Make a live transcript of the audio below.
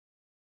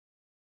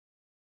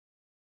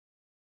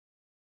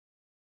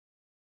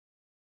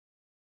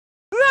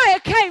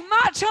Okay,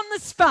 march on the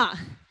spot.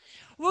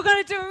 We're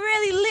going to do a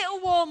really little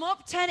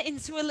warm-up, turn it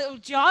into a little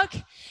jog.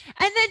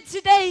 And then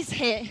today's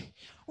hit,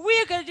 we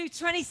are going to do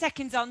 20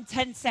 seconds on,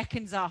 10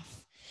 seconds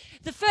off.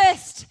 The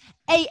first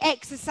 8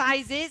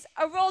 exercises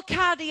are all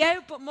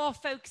cardio, but more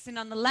focusing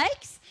on the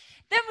legs.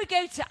 Then we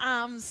go to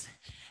arms.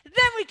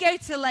 Then we go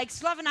to legs.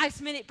 We'll have a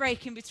nice minute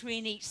break in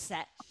between each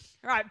set.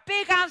 All right,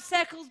 big arm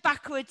circles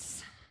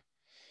backwards.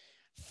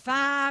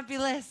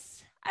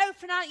 Fabulous.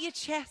 Open out your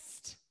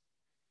chest.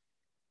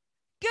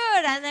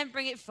 Good, and then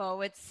bring it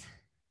forwards.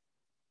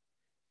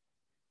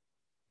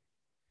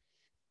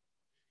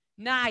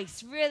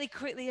 Nice, really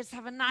quickly, just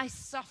have a nice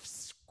soft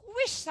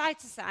squish side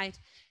to side.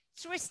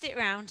 Twist it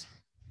round.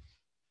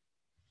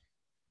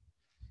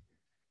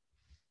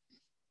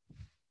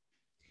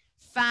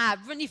 Fab,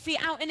 run your feet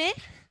out and in.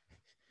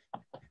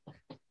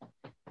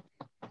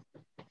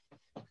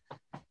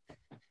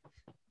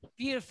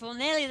 Beautiful,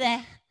 nearly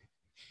there.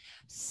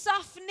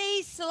 Soft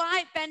knees,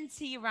 slight bend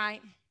to your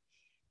right.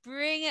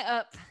 Bring it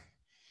up.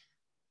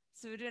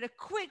 So we're doing a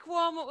quick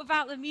warm up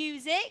without the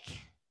music.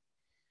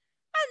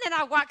 And then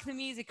I'll whack the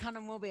music on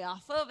and we'll be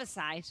off. Other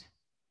side.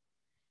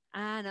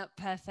 And up,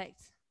 perfect.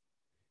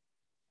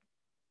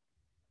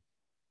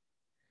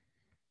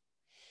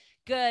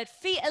 Good.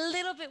 Feet a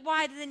little bit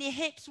wider than your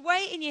hips.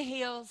 Weight in your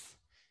heels.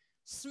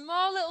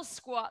 Small little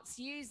squats.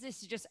 Use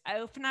this to just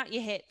open out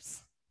your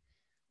hips.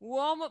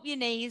 Warm up your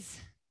knees.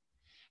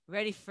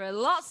 Ready for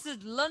lots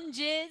of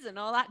lunges and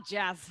all that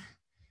jazz.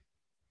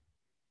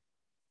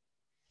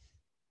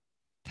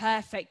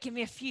 Perfect. Give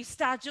me a few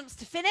star jumps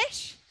to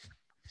finish.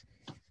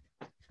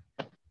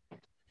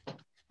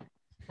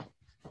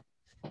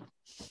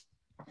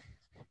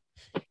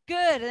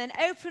 Good. And then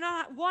open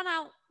out, one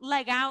out,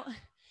 leg out,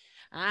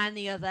 and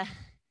the other.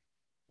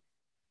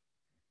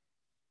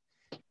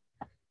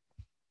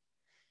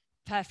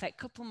 Perfect.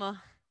 Couple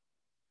more.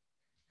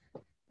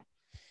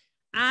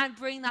 And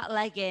bring that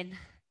leg in.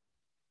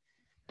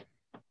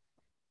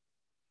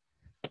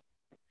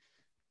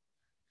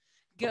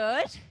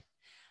 Good.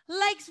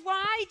 Legs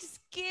wide.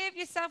 Just give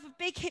yourself a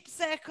big hip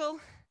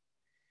circle.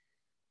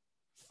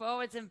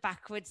 Forwards and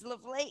backwards.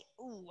 Lovely.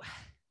 Ooh.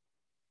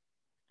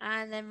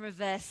 And then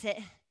reverse it.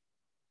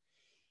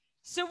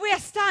 So we are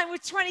starting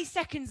with 20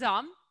 seconds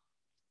on.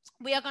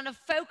 We are going to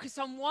focus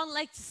on one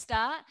leg to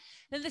start.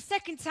 Then the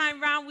second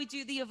time round, we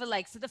do the other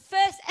leg. So the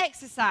first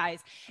exercise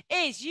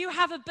is you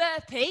have a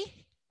burpee.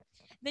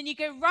 Then you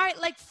go right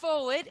leg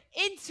forward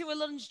into a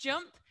lunge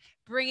jump.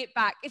 Bring it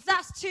back. If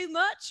that's too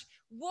much,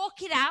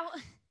 walk it out.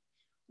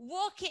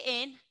 Walk it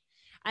in.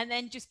 And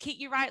then just keep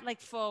your right leg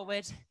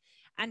forward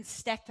and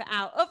step it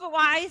out.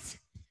 Otherwise,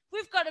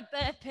 we've got a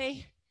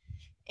burpee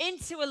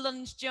into a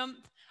lunge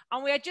jump.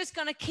 And we are just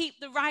going to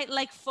keep the right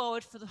leg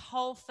forward for the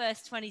whole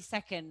first 20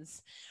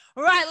 seconds.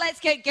 All right,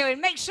 let's get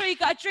going. Make sure you've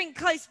got a drink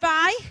close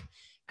by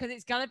because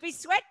it's going to be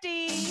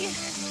sweaty.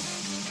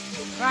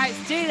 Right,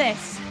 let's do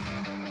this.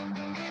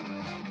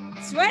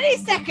 20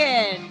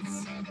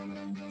 seconds.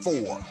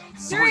 4,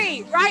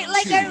 3, right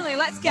leg 2, only.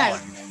 Let's go. 1.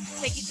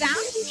 Take it down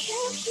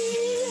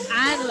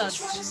and lunge.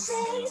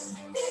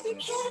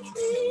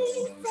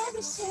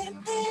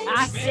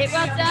 That's it,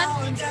 well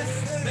done.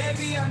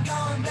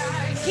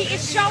 Keep your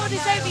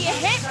shoulders over your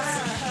hips.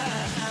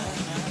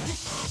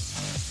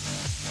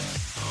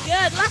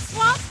 Good, last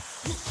one.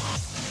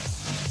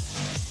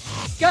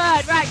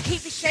 Good, right,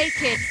 keep it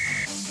shaking.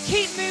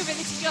 Keep moving,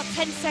 this is your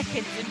 10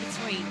 seconds in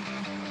between.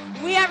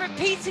 We are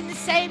repeating the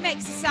same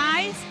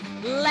exercise,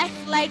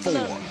 left leg 4,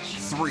 lunge.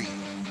 3,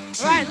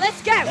 2, Right,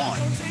 let's go. 1.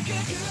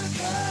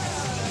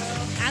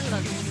 And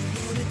lunge.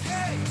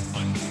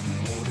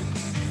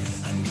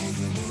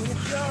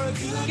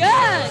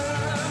 Good.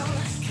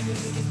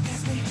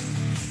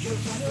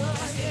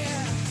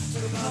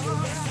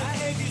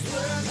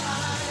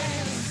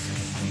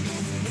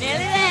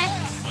 Nearly there.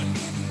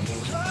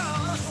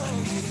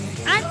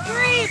 And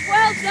breathe,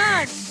 well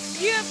done.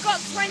 You have got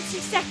 20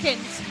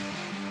 seconds.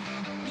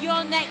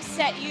 Your next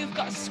set, you've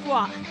got a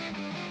squat.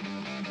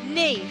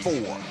 Knee. 4,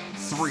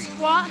 3,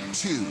 Squat.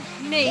 2,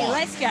 Knee, 1.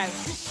 let's go.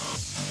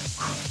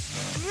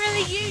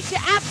 Really use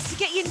your abs to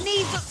get your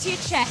knees up to your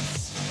chest.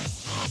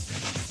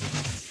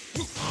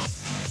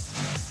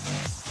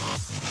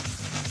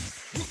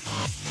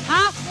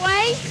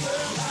 Halfway,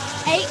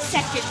 8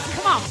 seconds,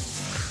 come on.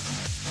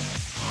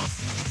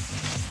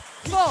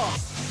 4,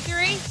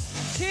 3,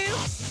 2,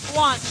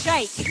 1,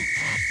 shake.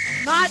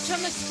 March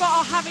on the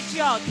spot or have a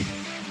jog.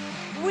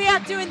 We are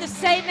doing the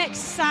same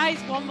exercise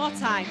one more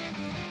time.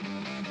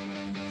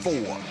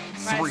 4,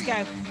 Right, 3,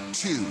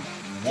 let's go. 2,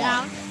 1.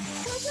 Down.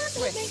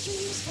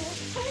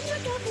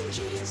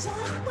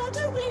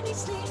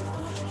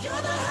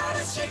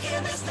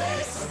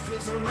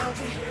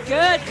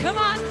 Good, come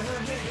on.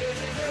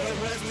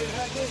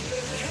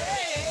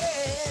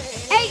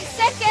 8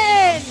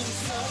 seconds.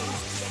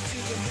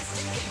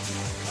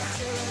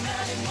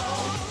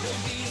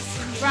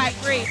 Right,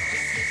 breathe.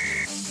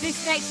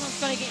 This next one's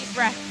gonna get your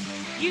breath.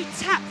 You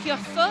tap your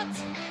foot,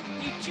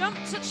 you jump,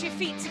 touch your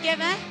feet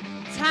together,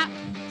 tap,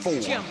 4,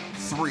 jump.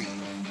 3,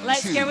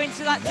 Let's 2, go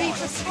into that 1.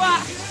 deeper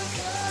squat.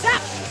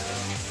 Tap.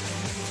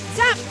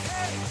 tap.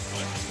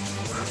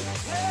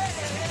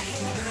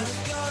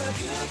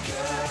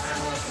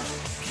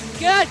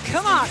 Good,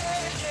 come on.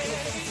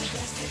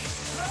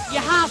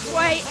 You're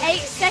halfway,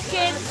 8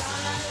 seconds.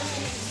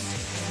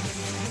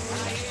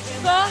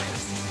 4,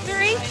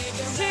 3,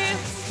 2,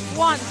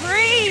 1.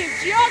 Breathe,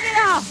 jog it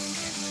off.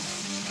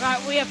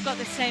 Right, we have got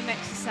the same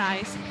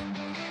exercise.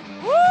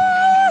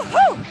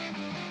 Woo-hoo!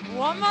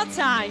 One more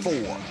time. 4,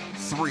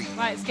 3,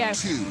 right, let's go.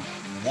 2,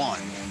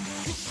 1.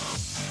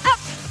 Up.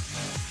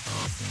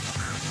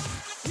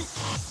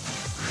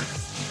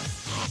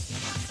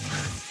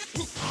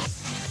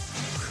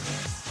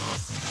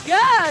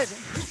 Good.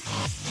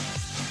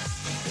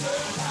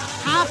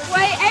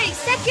 Halfway, 8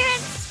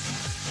 seconds.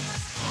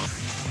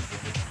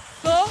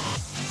 4,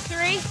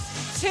 3,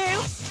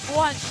 2,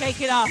 1.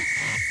 Shake it off.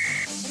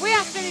 We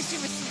are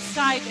finishing with some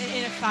side and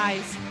inner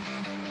thighs.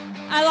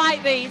 I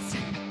like these.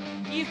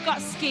 You've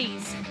got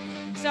skis.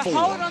 So 4,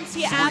 hold on to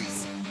your 3,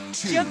 abs.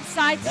 2, Jump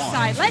side to 1.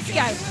 side. Let's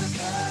go.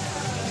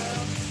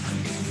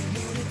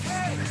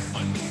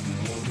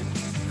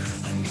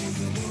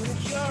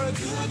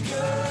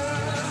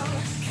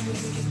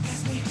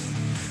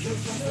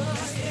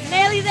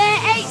 Nearly there,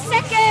 8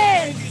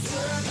 seconds.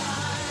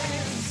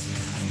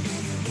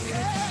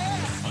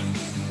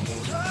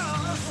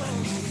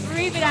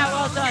 Breathe it out,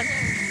 well done.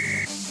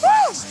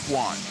 Woo!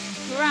 1.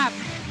 Grab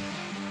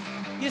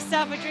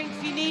yourself a drink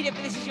if you need it,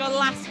 but this is your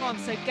last one,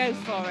 so go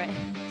for it.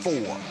 4,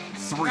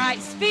 3, right,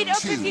 speed up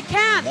 2, if you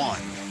can.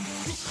 1.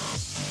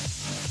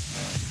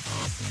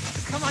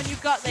 Come on,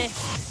 you've got this.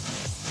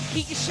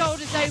 Keep your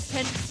shoulders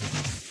open.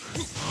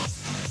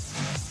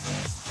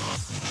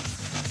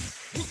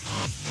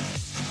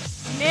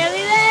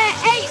 Nearly there,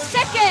 8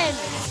 seconds.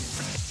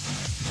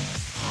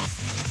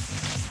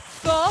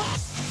 4,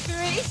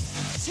 3,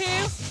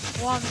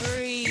 2, 1,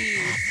 breathe.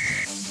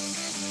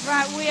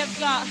 Right, we have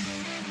got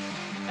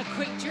a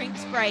quick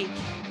drinks break.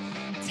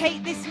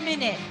 Take this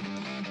minute,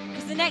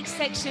 because the next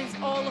section is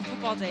all upper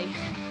body.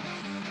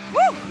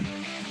 Woo!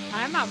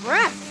 I'm out of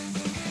breath.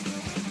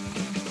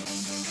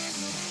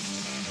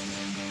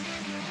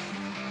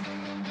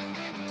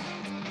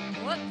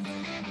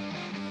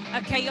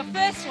 Whoops. Okay, your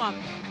first one.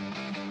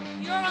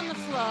 You're on the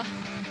floor.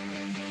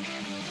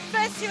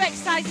 First 2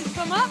 exercises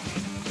come up.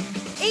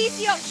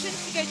 Easy option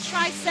to go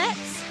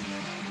triceps.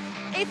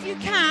 If you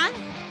can,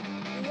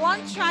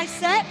 1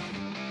 tricep,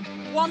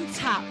 1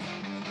 tap.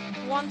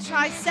 1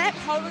 tricep,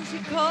 hold on to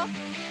your core,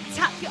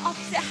 tap your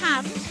opposite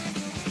hand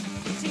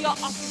to your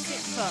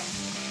opposite foot.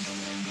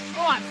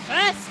 All right,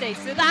 thirsty,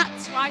 so that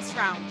twice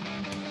round.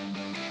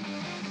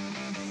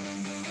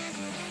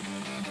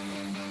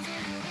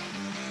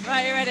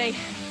 Right, you ready?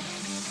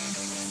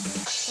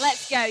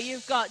 Let's go.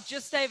 You've got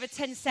just over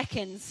 10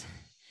 seconds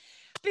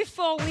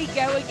before we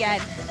go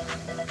again.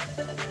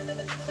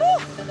 Woo.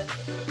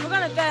 We're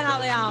going to burn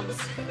out the arms.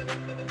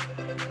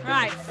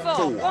 Right, 4, 4,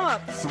 come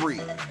up. 3,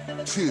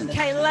 2.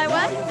 Okay,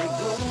 lower.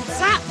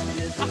 Tap,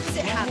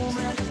 opposite hand.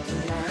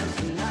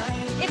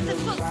 If the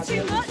foot's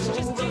too much,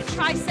 just do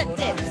tricep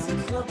dips.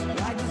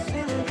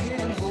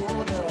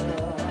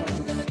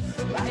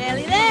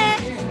 Nearly there.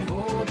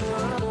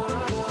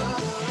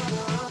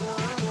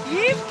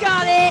 You've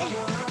got it.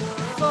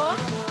 4,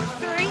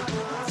 3,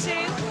 2,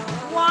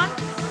 1.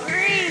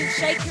 Breathe.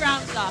 Shake your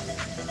arms off.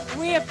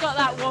 We have got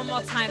that one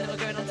more time, then we're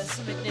going on to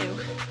something new.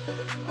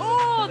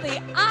 Oh,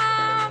 the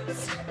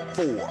arms.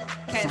 4,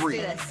 Okay,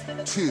 3, let's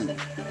do 2,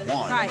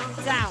 1. Right,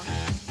 down,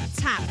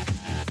 tap,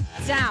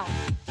 down,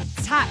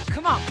 tap.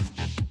 Come on.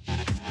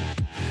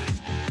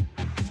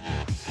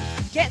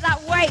 Get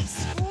that weight.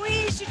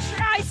 Squeeze your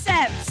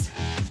triceps.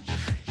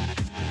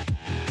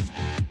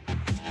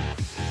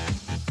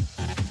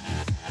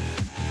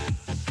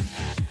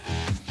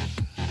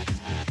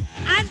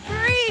 And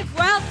breathe.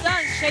 Well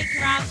done. Shake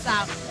your arms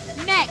out.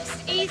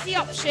 Next, easy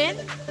option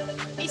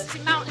is to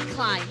mountain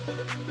climb.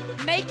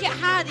 Make it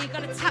harder. You're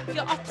going to tap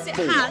your opposite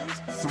 4, hand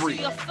 3,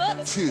 to your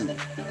foot. 2,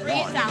 Bring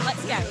 1. it down.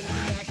 Let's go.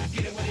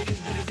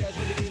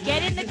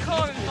 Get in the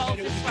core involved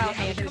as well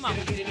here. Come on.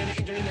 If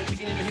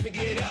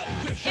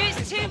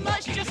it's too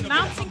much, just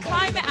mountain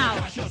climb it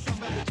out.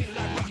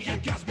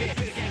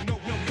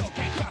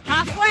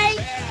 Halfway.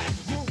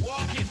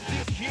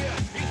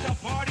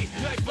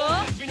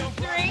 4,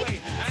 3,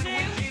 2,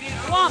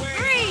 1.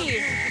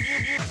 Breathe.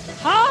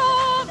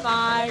 Oh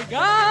my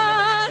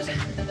God.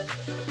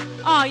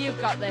 Oh, you've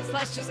got this.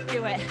 Let's just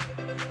do it.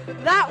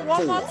 That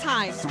one 4, more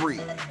time. 3,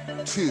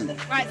 2,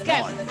 Right, let's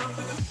go. 1.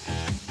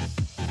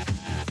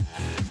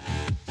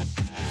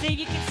 See if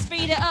you can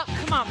speed it up.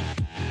 Come on.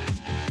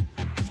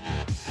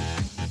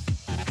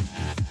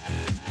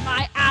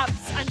 My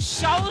abs and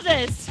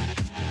shoulders.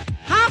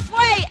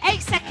 Halfway,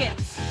 8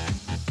 seconds.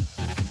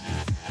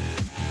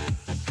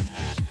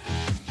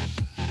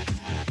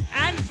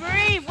 And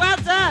breathe. Well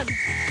done.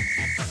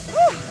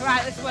 Whew.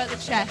 Right, let's work the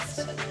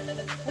chest.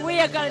 We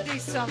are going to do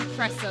some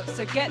press-ups,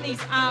 so get these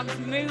arms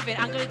moving.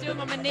 I'm going to do them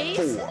on my knees.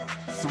 4,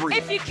 3,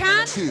 If you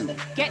can, 2,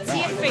 get to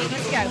your feet.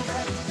 Let's go.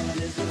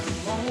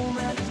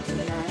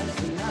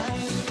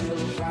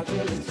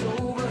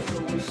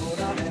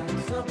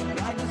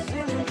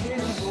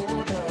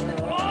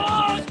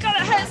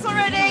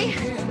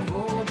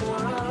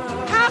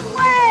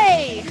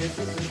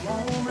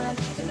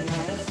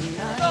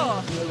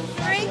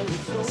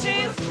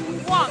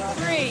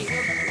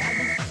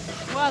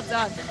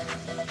 Well done.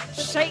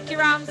 Shake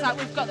your arms out.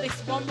 We've got this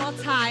one more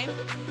time.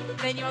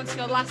 Then you're on to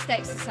your last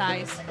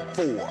exercise.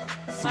 4,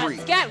 3,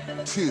 Let's go.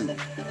 2,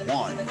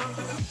 1.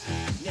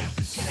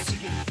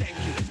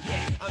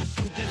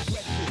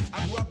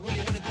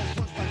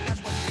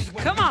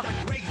 Come on.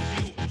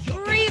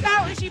 Breathe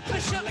out as you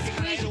push up.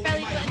 Squeeze your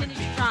belly button in as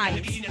you rise.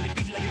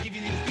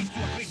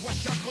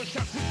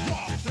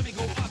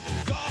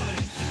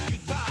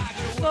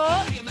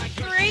 4,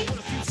 3,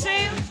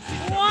 2,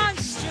 1.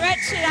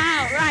 Stretch it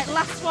out. Right,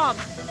 last one.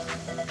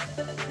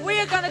 We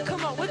are going to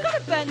come up. We're going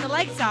to burn the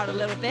legs out a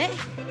little bit.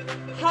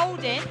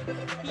 Hold in.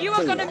 You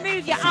are going to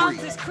move your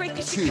arms as quick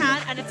as you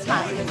can and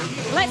attack.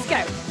 Let's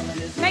go.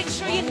 Make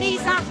sure your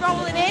knees aren't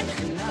rolling in.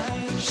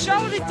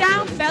 Shoulder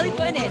down, belly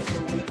button in.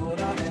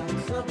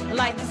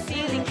 Like the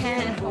ceiling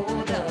can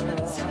hold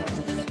us.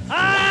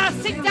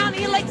 Sink down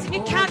to your legs if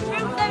you can.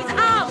 Move those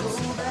arms.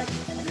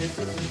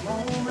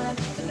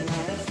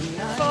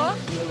 4,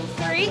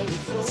 3,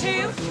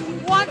 2,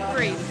 1.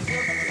 Breathe.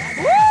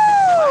 Woo!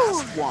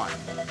 Last one.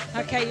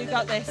 Okay, you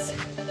got this.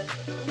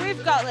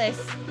 We've got this.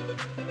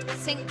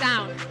 Sink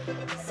down.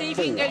 See if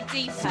you can go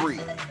deeper. 3,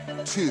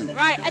 2.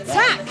 Right,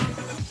 attack.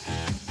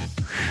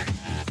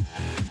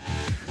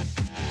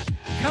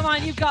 Come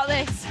on, you've got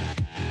this.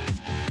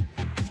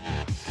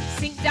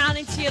 Sink down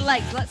into your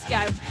legs. Let's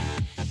go.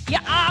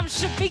 Your arms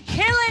should be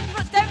killing,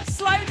 but don't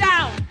slow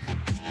down.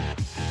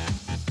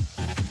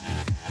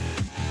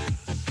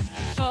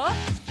 4,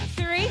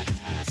 3,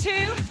 2,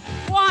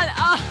 1.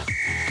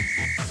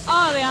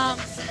 Oh, the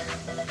arms.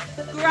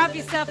 Grab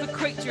yourself a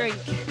quick drink.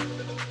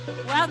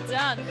 Well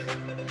done.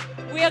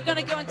 We are going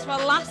to go into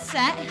our last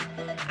set,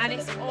 and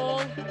it's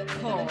all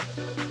core.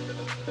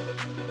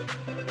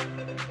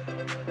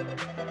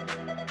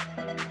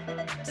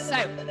 So,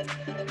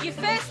 your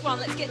first one,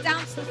 let's get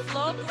down to the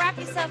floor. Grab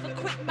yourself a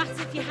quick mat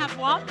if you have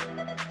one.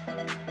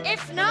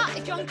 If not,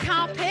 if you're on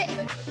carpet,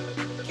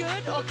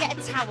 good, or get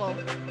a towel.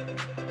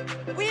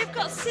 We've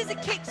got scissor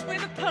kicks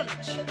with a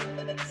punch.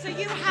 So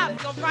you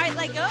have your right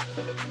leg up,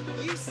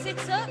 you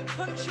sit up,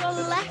 punch your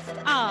left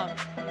arm.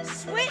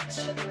 Switch,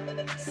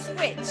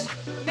 switch.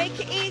 Make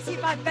it easy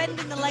by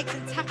bending the legs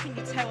and tapping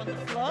your toe on the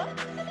floor.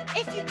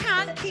 If you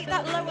can, keep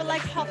that lower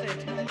leg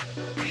hovered.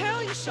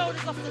 Curl your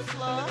shoulders off the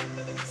floor,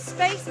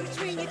 space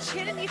between your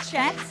chin and your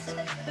chest,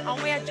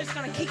 and we are just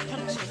going to keep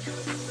punching.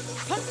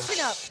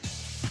 Punching up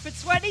for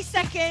 20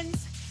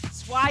 seconds,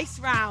 twice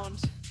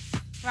round.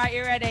 Right,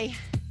 you ready?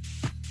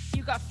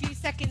 You've got a few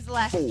seconds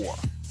left. 4,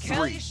 Curl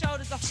 3, your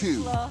shoulders off 2,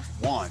 the floor.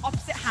 1.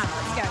 Opposite hand,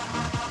 let's go.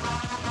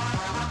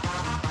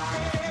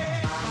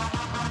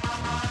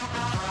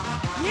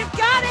 You've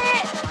got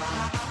it!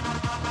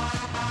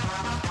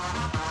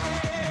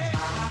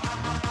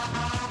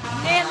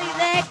 Nearly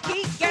there,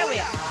 keep going.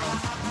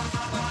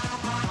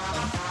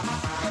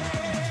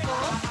 4,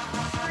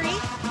 3, 2,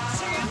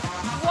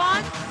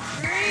 1,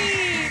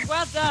 breathe.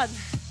 Well done.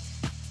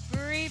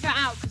 Breathe it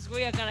out, because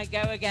we are going to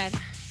go again.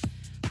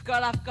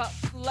 God, I've got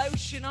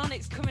lotion on,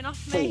 it's coming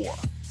off me. 4,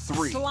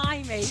 3,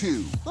 slimy.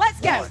 2, let's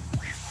go. 1.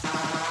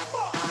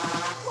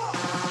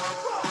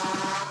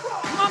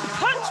 Come on,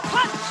 punch,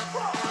 punch.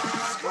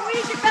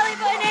 Squeeze your belly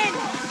button in.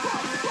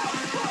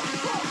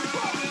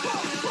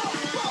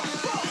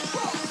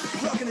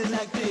 Rocking it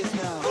like this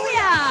now.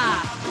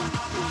 Booyah!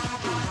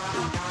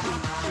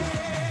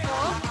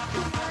 4,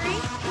 3,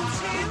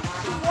 2,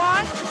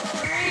 1,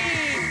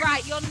 breathe.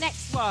 Right, your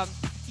next one.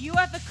 You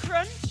have a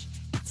crunch.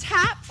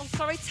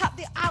 Tap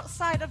the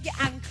outside of your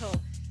ankle.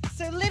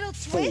 So little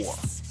 4,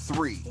 twists.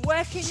 3,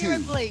 Working 2, your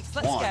obliques.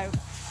 Let's 1. go.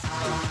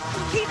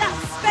 Keep that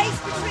space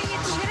between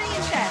your chin and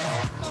your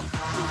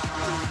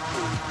chest.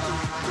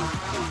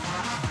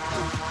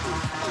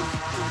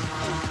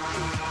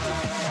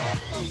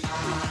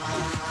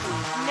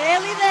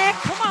 Nearly there.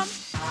 Come on.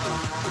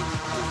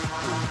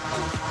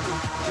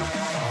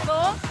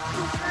 4,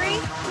 3,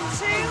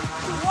 2,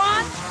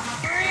 1.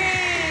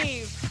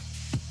 Breathe.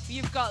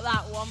 You've got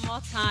that one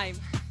more time.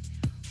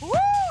 Woo!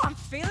 I'm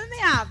feeling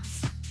the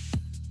abs.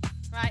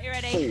 Right, you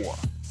ready? 4,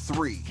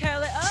 3,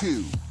 Curl it up.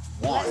 2,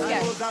 1.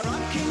 Let's go.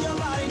 Rocking your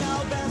body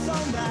now, dance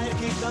all night.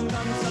 Keep the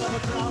numbers of a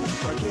clown.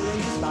 We're killing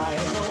your spine.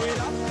 Throw it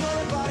up,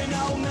 throw it body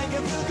now, make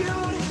it feel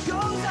good. It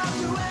goes out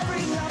to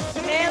every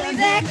love. Nearly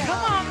there,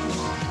 come on.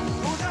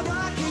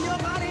 Rocking your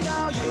body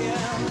now,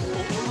 yeah.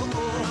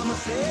 I'ma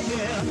say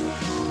yeah.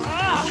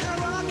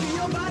 Rocking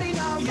your body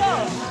now,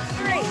 4,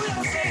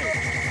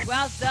 3, 2.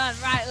 Well done.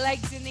 Right,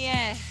 legs in the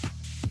air.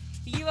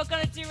 You are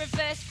going to do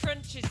reverse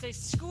crunches. So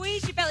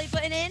squeeze your belly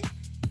button in.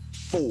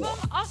 4, Bum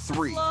off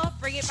 3, the floor.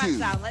 Bring it back 2,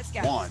 down. Let's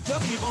go. 1.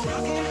 just keep on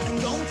rocking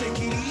and don't take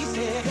it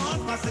easy.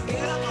 Don't pass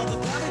again all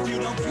the time if you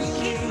don't feel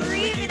Keep it.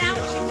 breathing out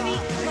your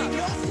feet. Come on.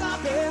 Don't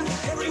stop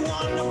it. Everyone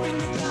up in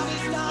the club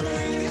is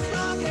stopping. It's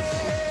rocking.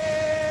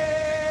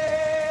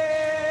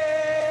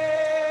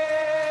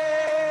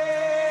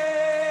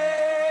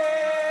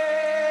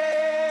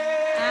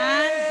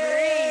 And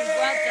breathe.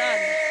 Well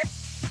done.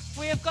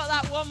 We have got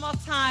that one more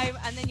time,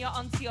 and then you're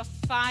onto your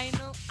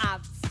final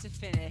abs to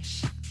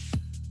finish.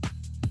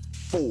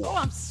 4, Oh,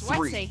 I'm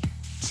sweaty.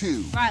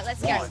 3, 2, Right,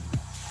 let's go. 1.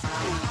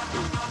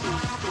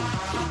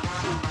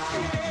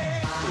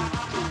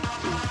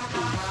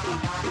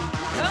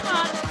 Come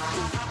on.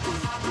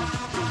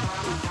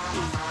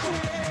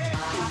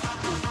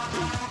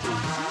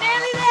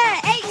 Nearly there.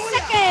 8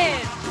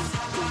 seconds.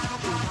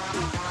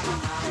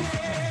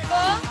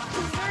 4,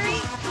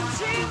 3,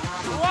 2,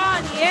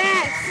 1.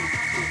 Yes.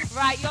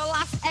 Right, your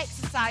last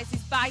exercise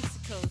is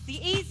bicycles. The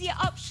easier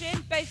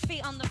option, both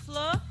feet on the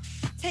floor.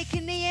 Take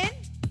a knee in.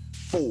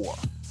 4,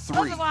 3,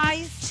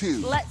 Otherwise,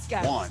 2, let's go.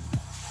 1.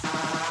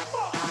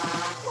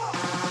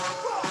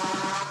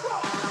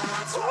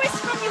 Twist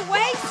from your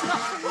waist, not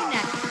from your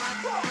neck.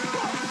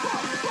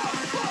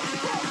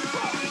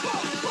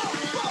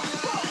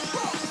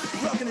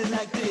 Rocking it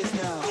like this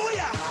now. Oh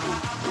yeah.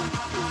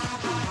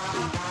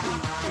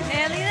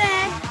 Nearly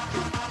there.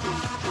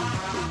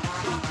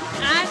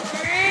 And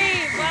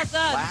breathe. Well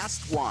done.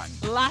 Last one.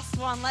 Last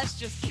one. Let's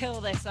just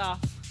kill this off.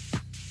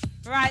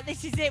 Right,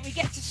 this is it. We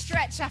get to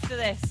stretch after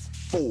this.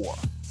 4,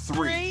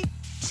 3,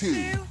 2,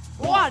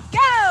 1.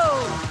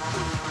 Go!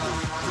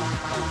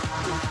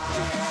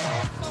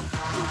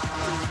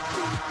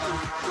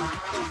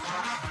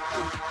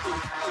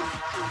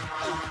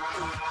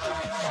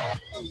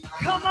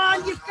 Come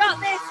on, you've got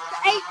this.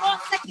 8 more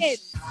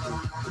seconds.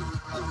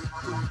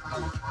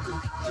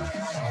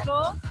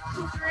 4,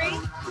 3,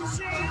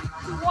 2,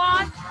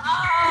 1.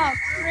 Oh,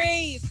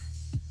 breathe.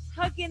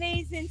 Hug your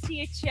knees into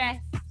your chest.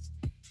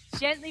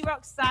 Gently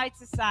rock side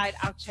to side.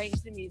 I'll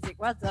change the music.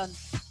 Well done.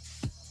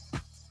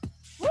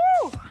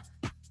 Woo!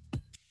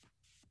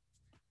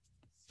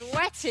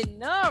 Sweating,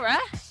 Nora.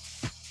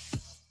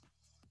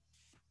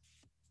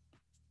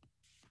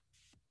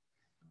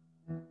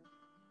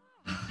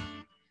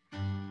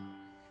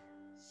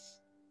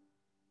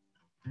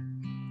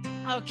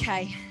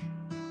 Okay.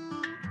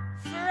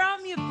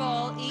 From your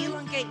ball,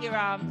 elongate your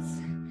arms.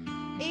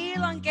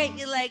 Elongate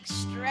your legs,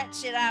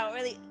 stretch it out.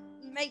 Really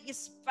make your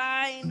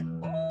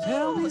spine.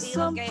 Tell me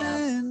elongate up.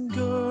 something,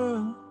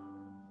 girl.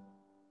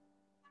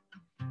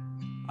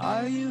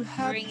 Are you Bring your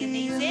happy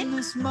knees in in.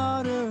 this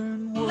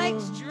modern world?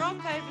 Legs drop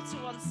over to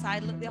one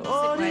side, look the Or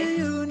opposite do way.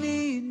 you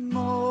need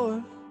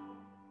more?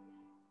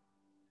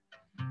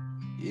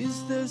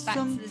 Is there Back to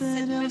the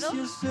something else middle.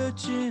 you're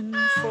searching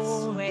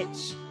for?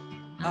 Switch.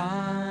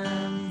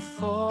 I'm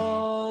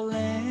falling.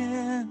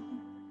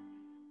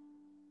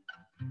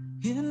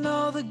 In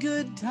all the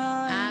good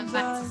times,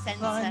 back to I center.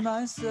 find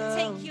myself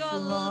Take your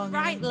longing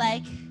right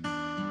leg,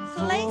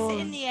 place for it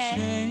in the air.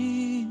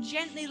 change.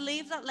 Gently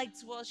leave that leg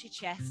towards your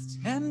chest.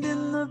 And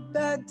in the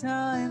bad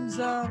times,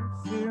 I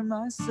fear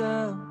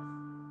myself.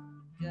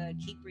 Good.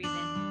 Keep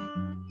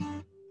breathing.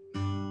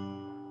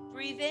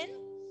 Breathe in.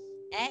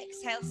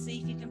 Exhale. See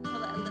if you can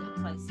pull it a little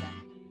closer.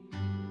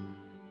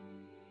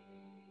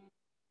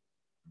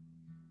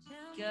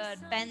 Good.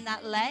 Bend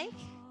that leg.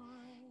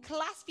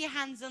 Clasp your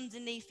hands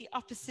underneath the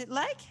opposite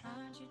leg.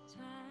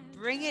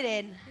 Bring it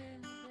in.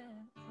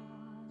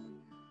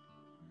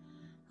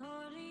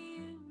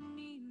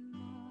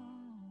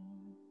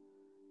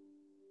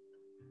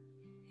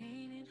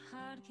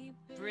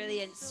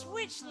 Brilliant.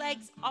 Switch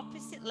legs,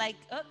 opposite leg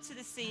up to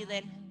the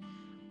ceiling.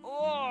 Oh,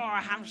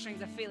 our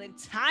hamstrings are feeling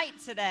tight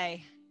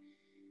today.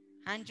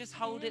 And just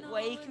hold it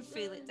where you can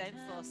feel it. Don't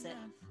force it.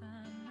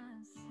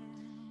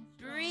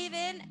 Breathe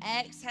in,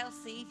 exhale.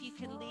 See if you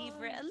can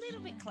lever it a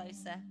little bit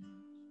closer.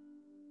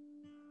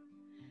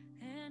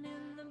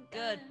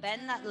 Good.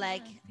 Bend that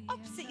leg.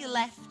 Opposite your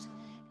left.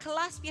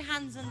 Clasp your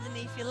hands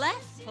underneath your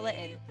left. Pull it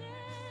in.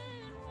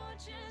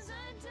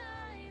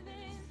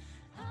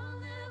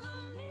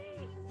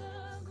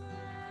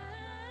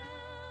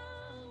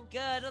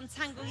 Good.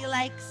 Untangle your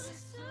legs.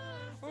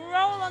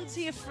 Roll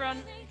onto your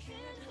front.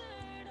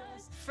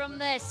 From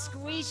there,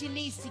 squeeze your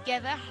knees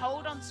together.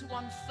 Hold onto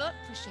one foot.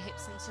 Push your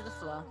hips into the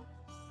floor.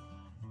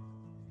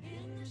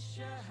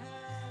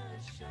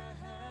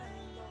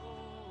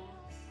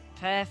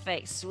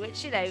 Perfect.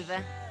 Switch it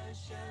over.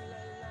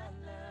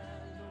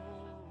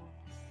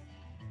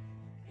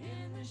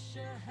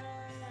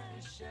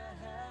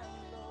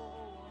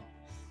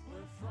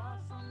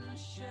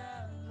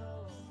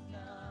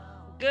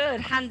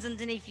 Good. Hands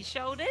underneath your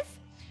shoulders.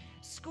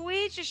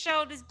 Squeeze your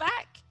shoulders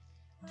back.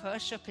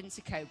 Push up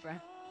into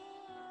cobra.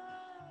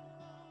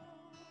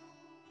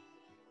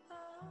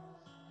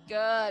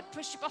 Good.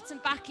 Push your bottom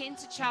back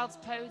into child's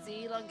pose.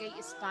 Elongate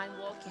your spine.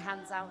 Walk your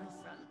hands out in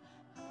front.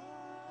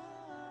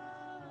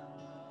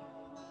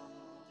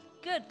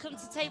 Good. Come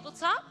to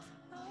tabletop.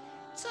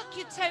 Tuck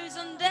your toes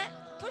under.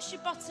 Push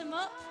your bottom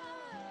up.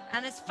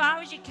 And as far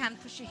as you can,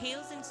 push your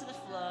heels into the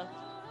floor.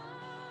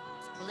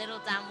 A little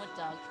downward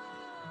dog.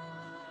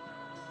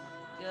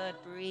 Good.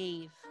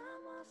 Breathe.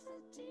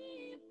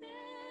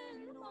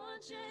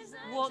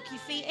 Walk your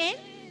feet in.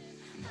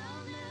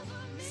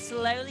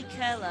 Slowly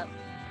curl up.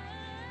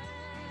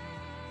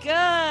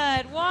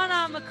 Good. One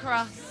arm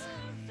across.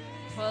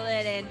 Pull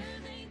it in.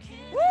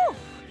 Woo!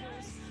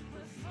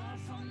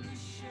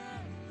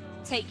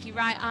 Take your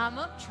right arm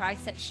up.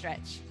 Tricep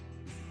stretch.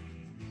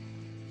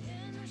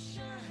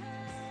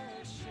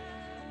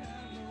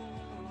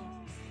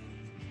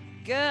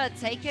 Good.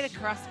 Take it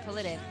across. Pull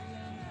it in.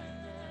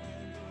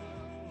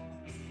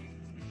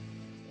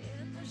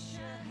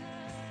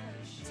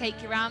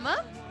 Take your arm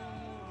up,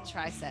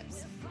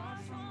 triceps.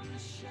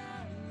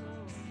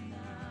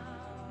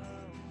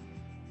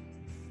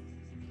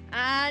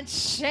 And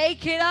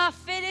shake it off,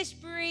 finish,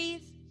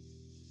 breathe.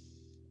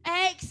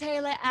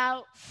 Exhale it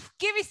out.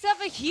 Give yourself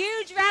a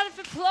huge round of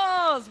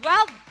applause.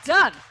 Well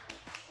done.